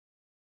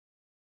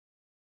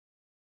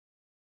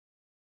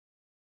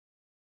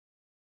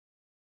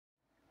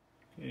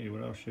Hey,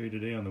 what I'll show you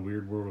today on the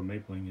Weird World of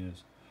Mapling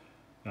is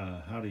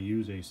how to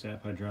use a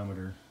sap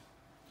hydrometer.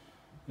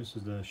 This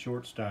is the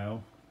short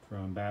style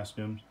from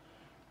Bascom's.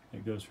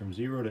 It goes from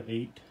 0 to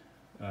 8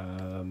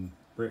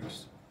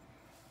 bricks.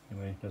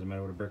 Anyway, doesn't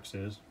matter what a bricks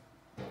is.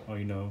 All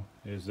you know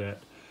is that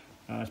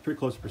it's pretty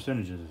close to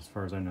percentages as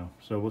far as I know.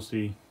 So we'll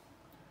see.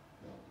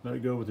 Let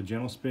it go with a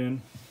gentle spin.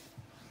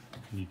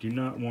 You do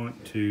not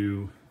want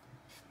to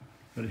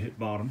let it hit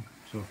bottom.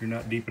 So if you're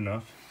not deep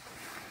enough,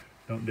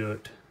 don't do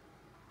it.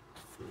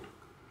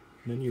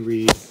 And then you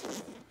read,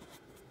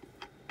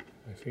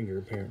 my finger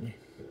apparently,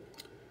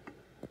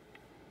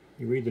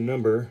 you read the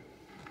number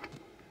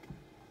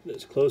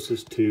that's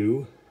closest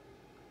to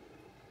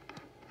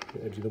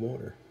the edge of the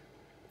water.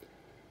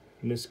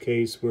 In this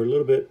case, we're a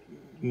little bit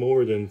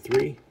more than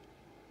 3,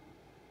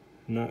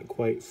 not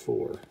quite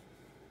 4.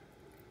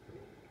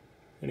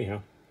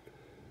 Anyhow,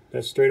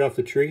 that's straight off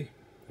the tree.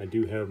 I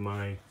do have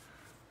my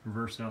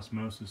reverse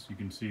osmosis. You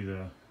can see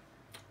the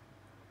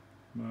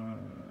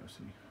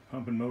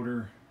pump and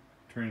motor,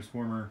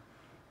 transformer,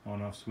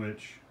 on-off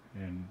switch,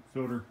 and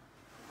filter.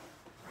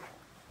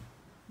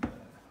 The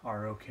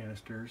RO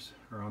canisters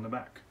are on the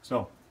back.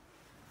 So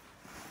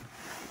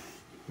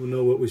we'll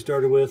know what we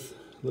started with,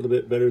 a little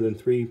bit better than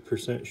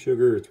 3%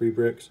 sugar or 3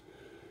 bricks,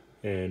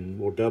 and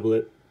we'll double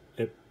it,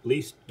 at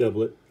least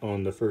double it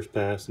on the first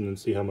pass, and then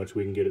see how much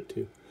we can get it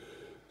to.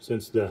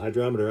 Since the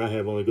hydrometer I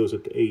have only goes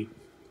up to 8,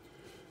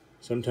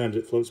 sometimes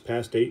it floats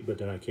past 8, but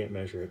then I can't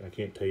measure it. I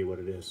can't tell you what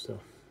it is. So,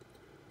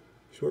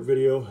 short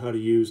video, how to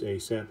use a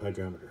sap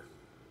hydrometer.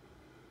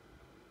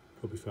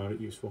 Hope you found it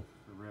useful.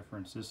 For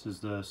reference, this is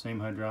the same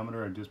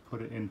hydrometer. I just put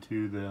it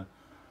into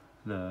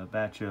the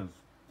batch of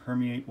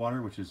permeate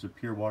water, which is the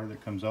pure water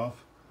that comes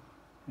off,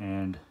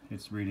 and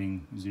it's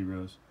reading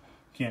zeros.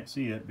 Can't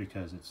see it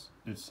because it's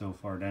so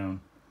far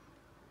down.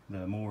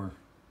 The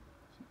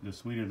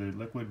sweeter the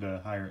liquid,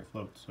 the higher it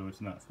floats, so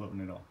it's not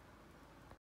floating at all.